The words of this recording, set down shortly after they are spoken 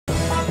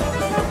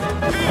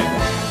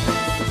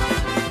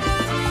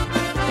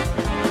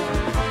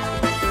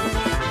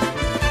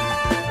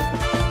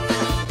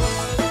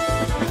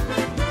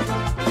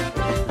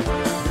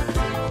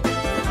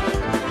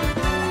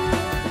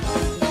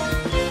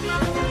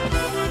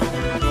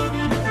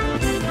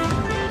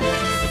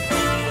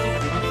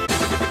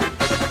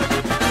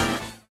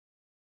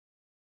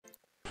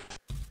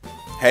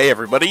Hey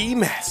everybody,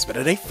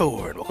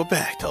 MaskedMetaKnight4 and welcome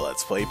back to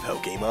Let's Play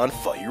Pokémon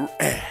Fire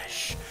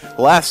Ash.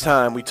 Last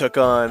time we took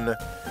on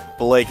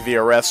Blake the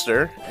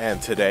Arrestor,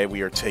 and today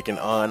we are taking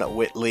on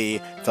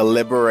Whitley the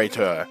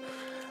Liberator,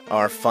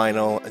 our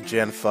final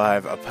Gen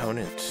 5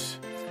 opponent.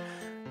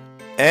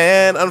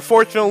 And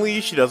unfortunately,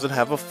 she doesn't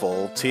have a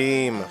full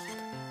team.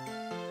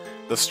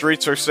 The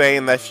streets are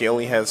saying that she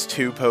only has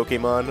 2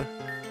 Pokémon.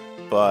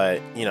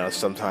 But, you know,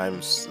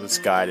 sometimes this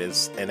guide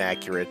is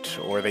inaccurate,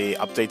 or they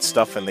update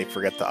stuff and they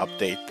forget to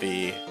update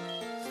the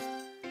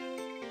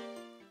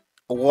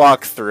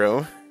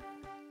walkthrough.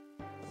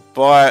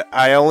 But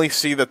I only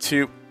see the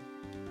 2...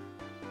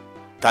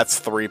 That's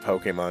 3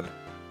 Pokemon.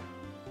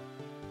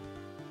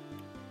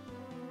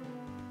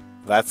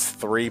 That's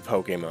 3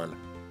 Pokemon.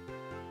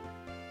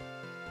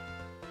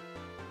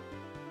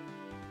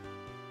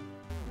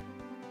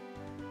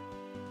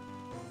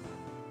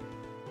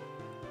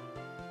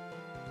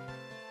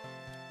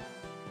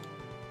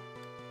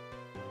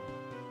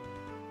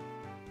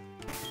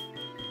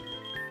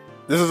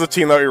 This is the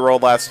team that we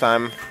rolled last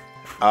time.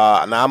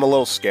 Now I'm a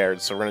little scared,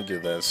 so we're gonna do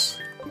this.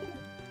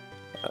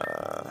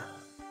 I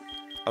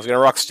was gonna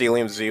rock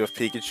Steelium Z with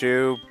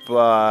Pikachu,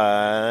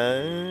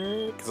 but...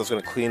 because I was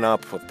gonna clean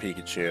up with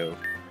Pikachu.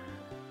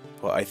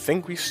 But I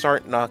think we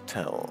start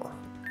Noctowl.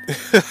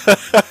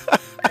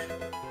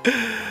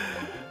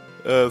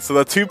 So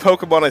the 2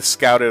 Pokemon I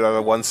scouted are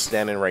the ones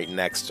standing right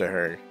next to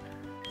her.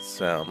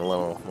 So I'm a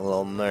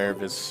little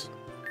nervous.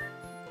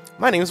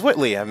 My name is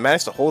Whitley. I've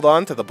managed to hold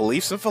on to the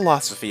beliefs and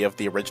philosophy of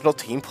the original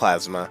Team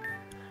Plasma.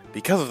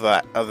 Because of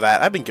that,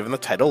 I've been given the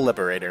title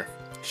Liberator.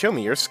 Show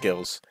me your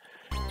skills.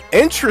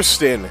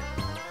 Interesting!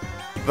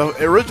 The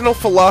original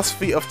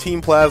philosophy of Team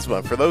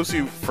Plasma. For those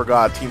who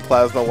forgot, Team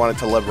Plasma wanted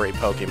to liberate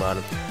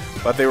Pokemon.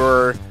 But they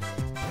were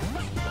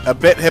a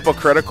bit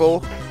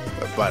hypocritical.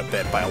 By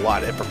a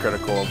lot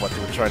hypocritical of what they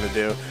were trying to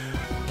do.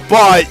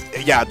 But,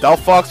 yeah,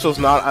 Delphox was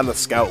not on the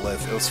scout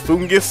list. It was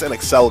Fungus and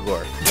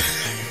Excelgor.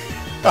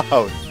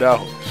 Oh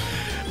no.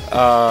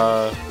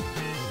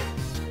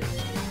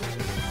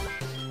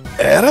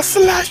 Era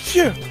slash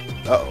you.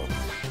 Uh-oh.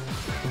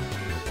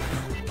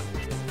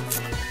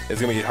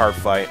 It's gonna be a hard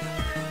fight.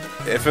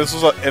 If this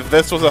was a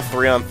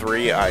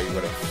 3-on-3, I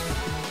would have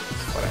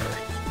whatever.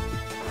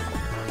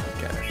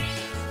 Okay.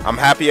 I'm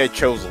happy I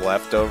chose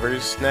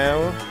leftovers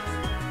now.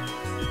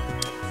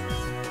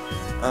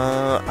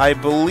 I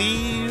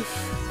believe.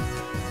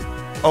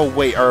 Oh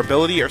wait, our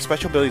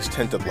special ability is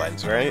Tinted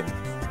Lens, right?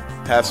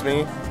 Past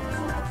me.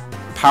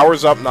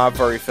 Powers up, not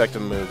very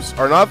effective moves.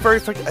 Or not very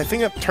effective. I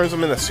think it turns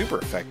them into super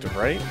effective,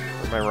 right?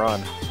 Or am I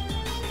wrong?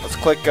 Let's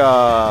click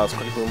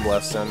Boom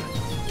Blast then.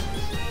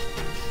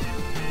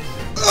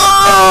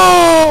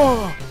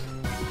 Oh!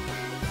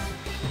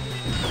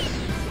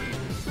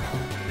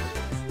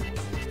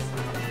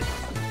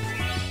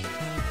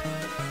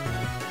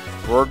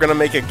 We're gonna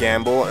make a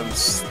gamble and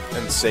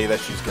say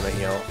that she's gonna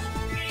heal.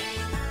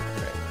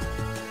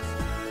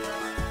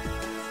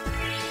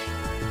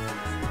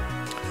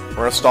 We're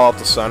gonna stall out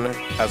the sun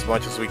as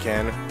much as we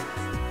can.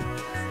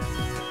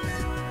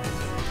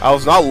 I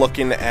was not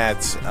looking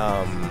at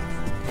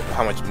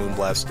how much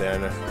Moonblast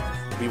did.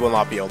 We will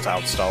not be able to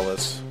outstall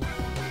this.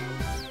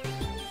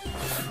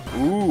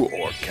 Ooh,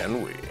 or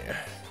can we?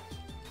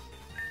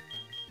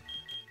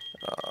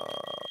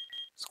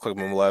 Let's click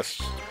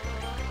Moonblast.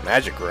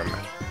 Magic Room.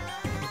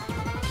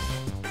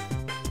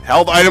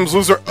 Held items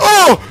loser.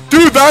 Oh,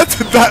 dude,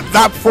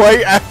 that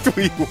play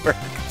actually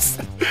works.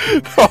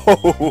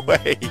 No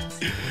way.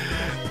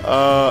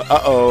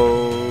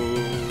 Uh-oh.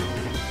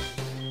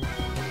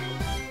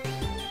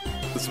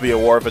 This will be a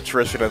war of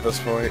attrition at this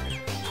point.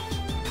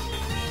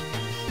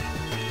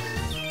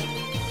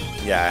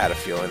 Yeah, I had a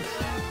feeling.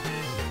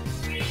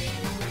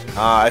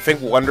 I think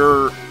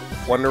Wonder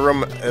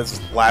Room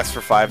lasts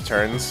for 5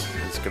 turns.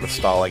 It's gonna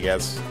stall, I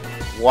guess.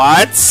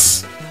 What?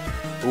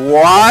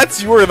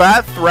 What? You were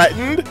that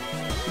threatened? Okay.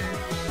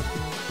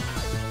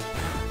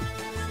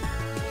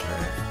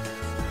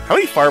 How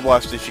many Fire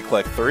Blasts did she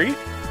collect? 3?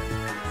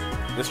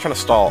 I'm just trying to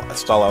stall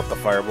out the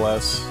Fire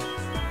Blast.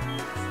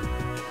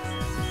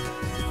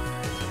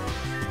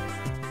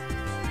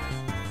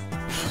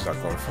 She's not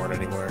going for it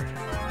anymore.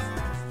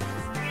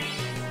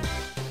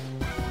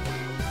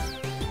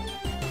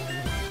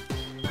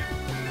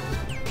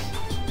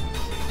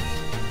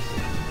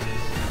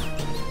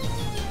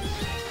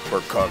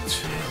 We're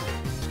cooked.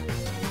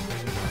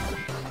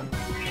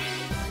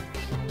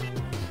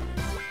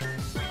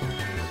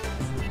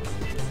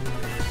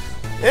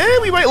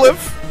 We might live.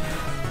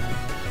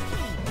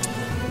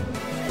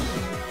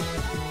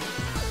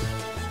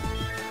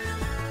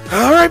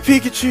 Alright,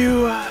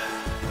 Pikachu!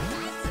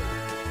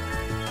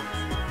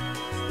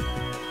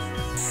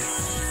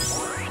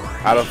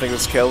 I don't think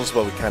this kills,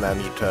 but we kinda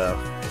need to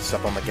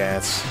step on the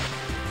gas.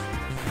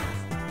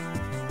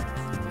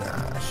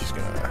 Nah, she's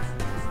gonna...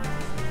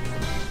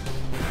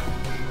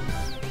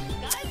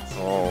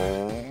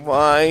 Oh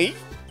my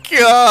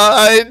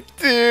god,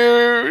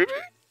 dude!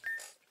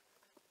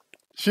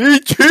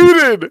 She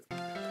cheated!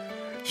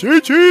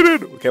 She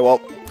cheated! Okay, well,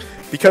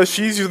 Because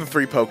she's using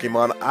 3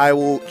 Pokemon, I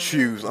will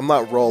choose. I'm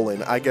not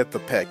rolling. I get the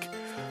pick.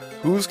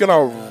 Who's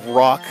gonna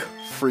rock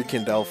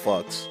freaking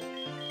Delphox?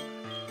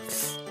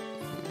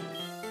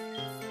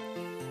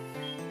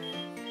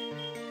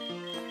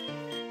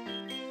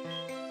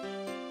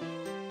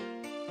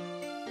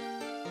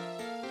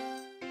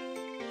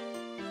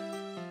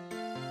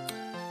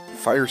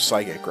 Fire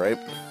Psychic, right?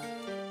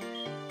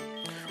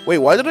 Wait,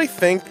 why did I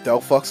think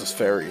Delphox is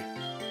Fairy?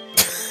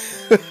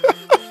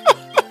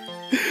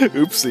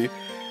 Oopsie.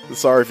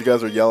 Sorry if you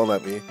guys are yelling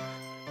at me.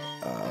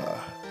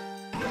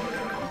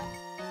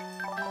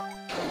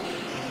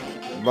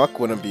 Muck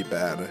wouldn't be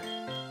bad,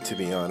 to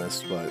be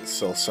honest, but it's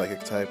still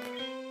Psychic type.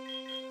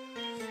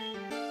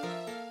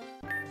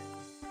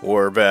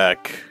 We're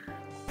back.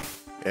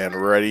 And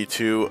ready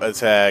to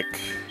attack.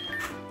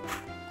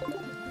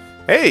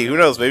 Hey, who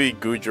knows, maybe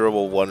Goodra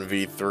will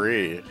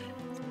 1v3.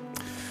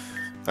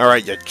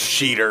 Alright, you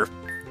cheater.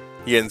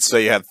 You didn't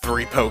say you had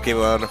 3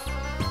 Pokemon.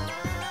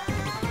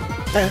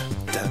 Dun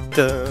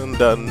dun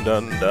dun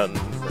dun dun.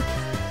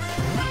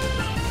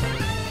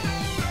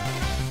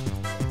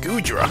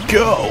 Goodra,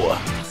 go!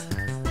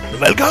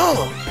 Let's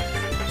go!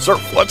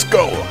 Surf, let's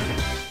go!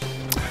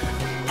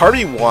 Part of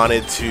me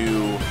wanted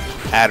to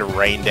add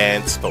Rain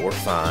Dance, but we're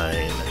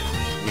fine.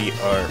 We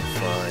are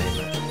fine.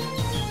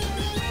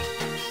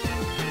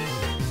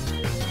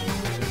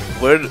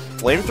 Would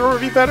Flamethrower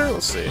be better?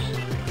 Let's see.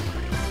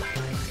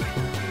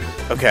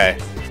 Okay.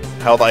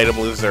 Held item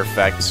lose their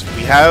effects.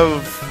 We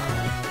have...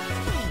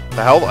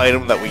 The held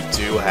item that we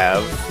do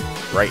have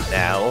right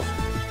now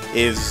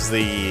is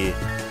the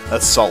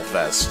Assault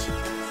Vest.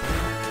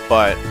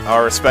 But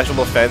our special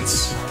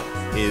defense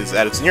is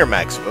at its near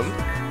maximum,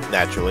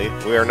 naturally.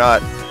 We are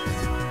not...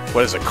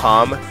 What is it?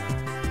 Calm?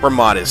 We're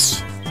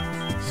modest.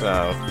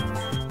 So...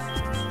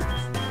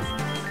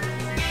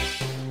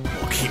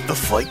 We'll keep the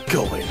fight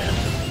going.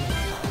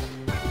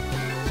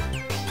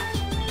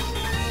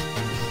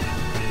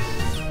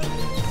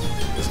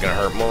 It's gonna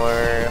hurt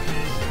more.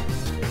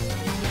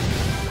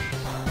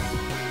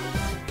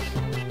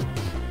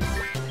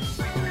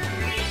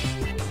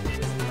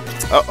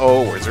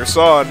 Uh-oh, where's her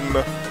son?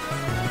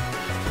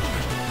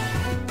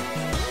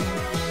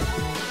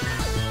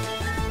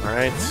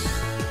 Alright.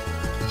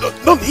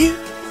 No, me!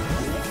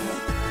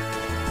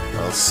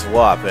 I'll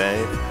swap,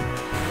 eh?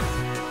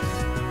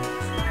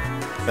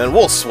 And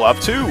we'll swap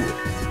too!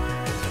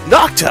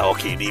 Noctowl,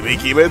 can you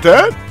keep it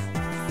that?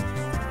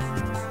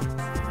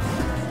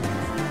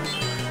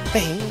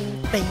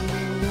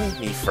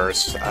 Me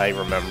first, I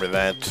remember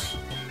that.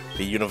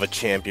 The Unova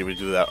champion would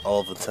do that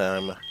all the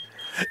time.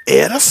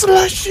 And a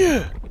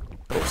slasher!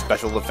 Oh,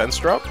 special defense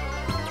drop?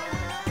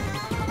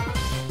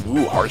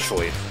 Ooh,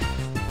 harshly.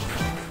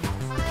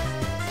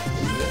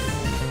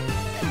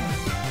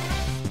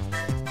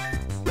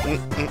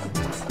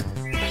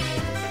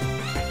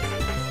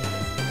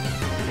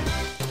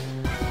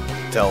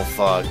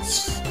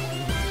 Delphox.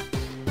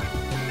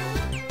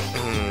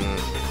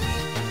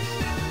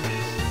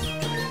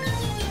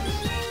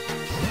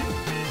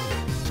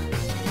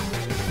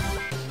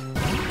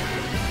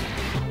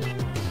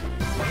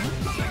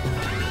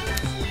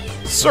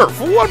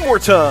 Surf one more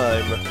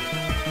time!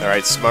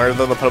 Alright, smarter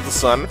than the put of the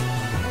sun.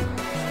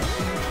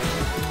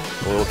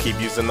 We'll keep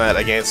using that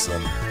against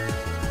them.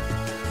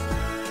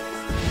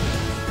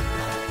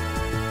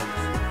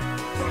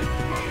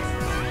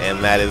 And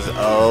that is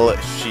all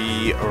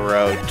she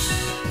wrote.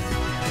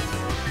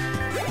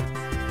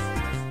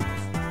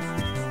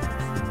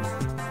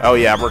 Oh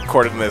yeah, I'm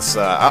recording this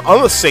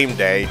on the same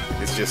day.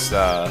 It's just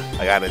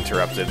I got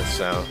interrupted,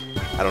 so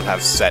I don't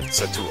have set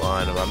to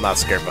on. I'm not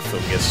scared of a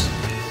fungus.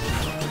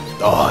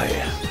 Oh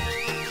yeah.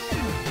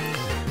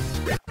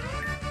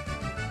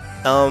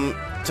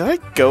 Did I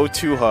go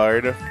too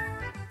hard?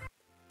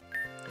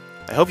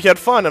 I hope you had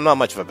fun. I'm not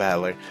much of a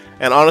battler.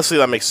 And honestly,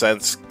 that makes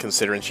sense,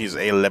 considering she's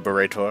a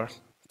Liberator.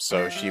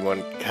 So she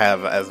wouldn't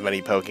have as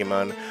many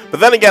Pokemon. But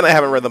then again, I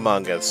haven't read the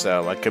manga,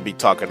 so I could be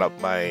talking up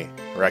my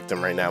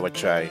rectum right now,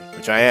 which I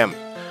am.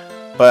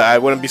 But I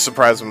wouldn't be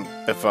surprised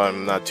if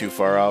I'm not too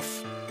far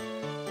off.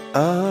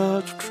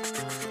 I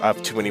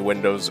have too many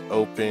windows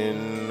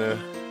open.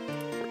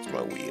 Where's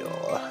my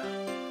wheel?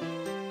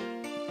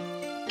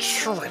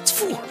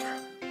 Transform!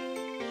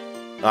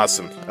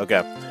 Awesome,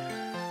 okay.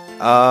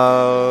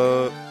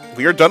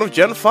 We are done with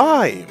Gen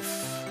 5.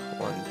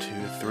 1,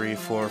 2, 3,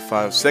 4,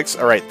 5, 6.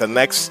 Alright, the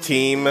next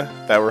team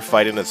that we're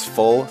fighting is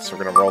full, so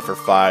we're gonna roll for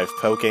 5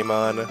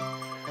 Pokemon.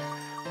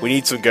 We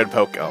need some good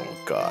Oh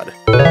god.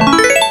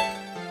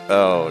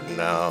 Oh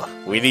no.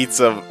 We need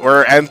some...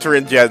 We're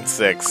entering Gen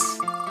 6.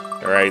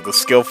 Alright, the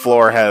skill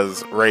floor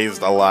has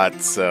raised a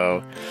lot,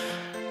 so...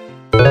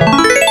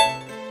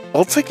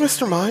 I'll take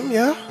Mr. Mime,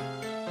 yeah?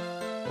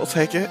 We'll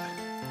take it.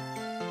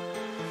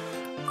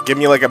 Give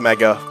me like a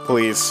Mega,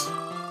 please.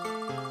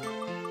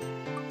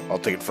 I'll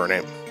take it for a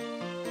name.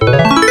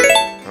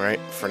 Alright,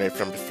 for name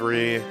number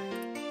 3.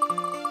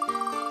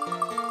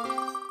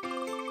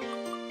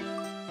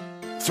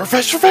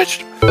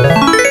 Surfetched!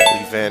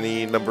 Leave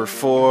any number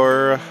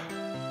 4.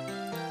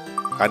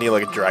 I need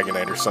like a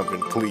Dragonite or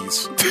something,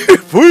 please.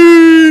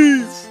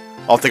 Please!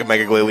 I'll take a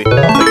Mega Glalie.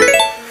 I'll take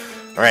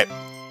it. Alright.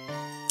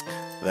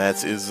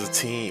 That is the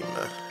team.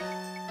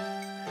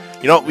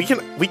 You know, we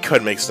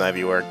could make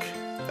Snivy work.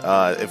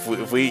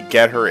 If we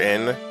get her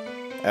in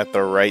at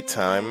the right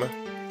time,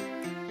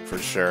 for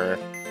sure.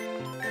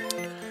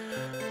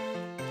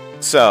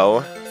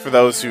 So, for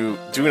those who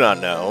do not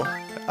know,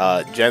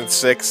 Gen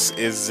 6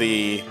 is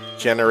the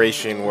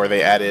generation where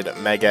they added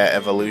Mega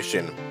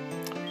Evolution.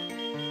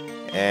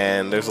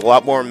 And there's a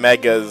lot more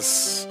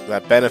Megas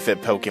that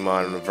benefit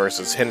Pokemon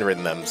versus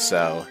hindering them,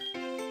 so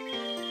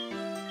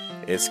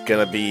it's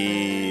gonna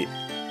be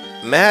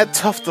mad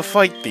tough to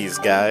fight these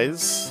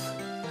guys.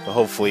 But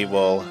hopefully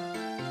we'll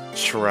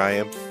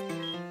triumph.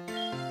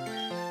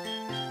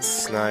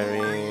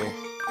 Snivy.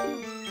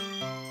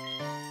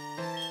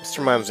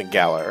 Mr. Mime's a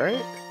Galar,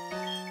 right?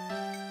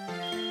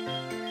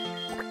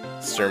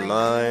 Mr.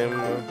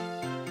 Mime.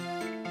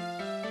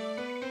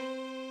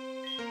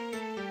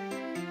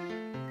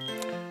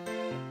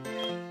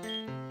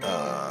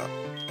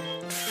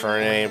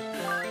 Fernape.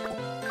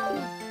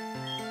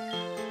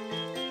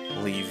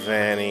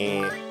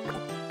 Leavanny.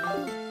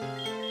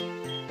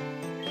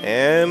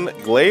 And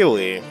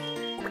Glalie.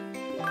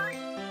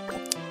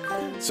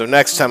 So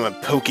next time on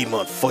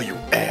Pokemon Fire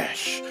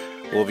Ash,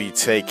 we'll be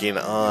taking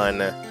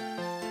on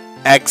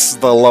X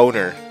the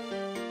Loner.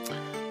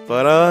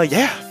 But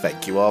yeah,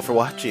 thank you all for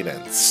watching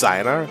and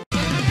sayonara.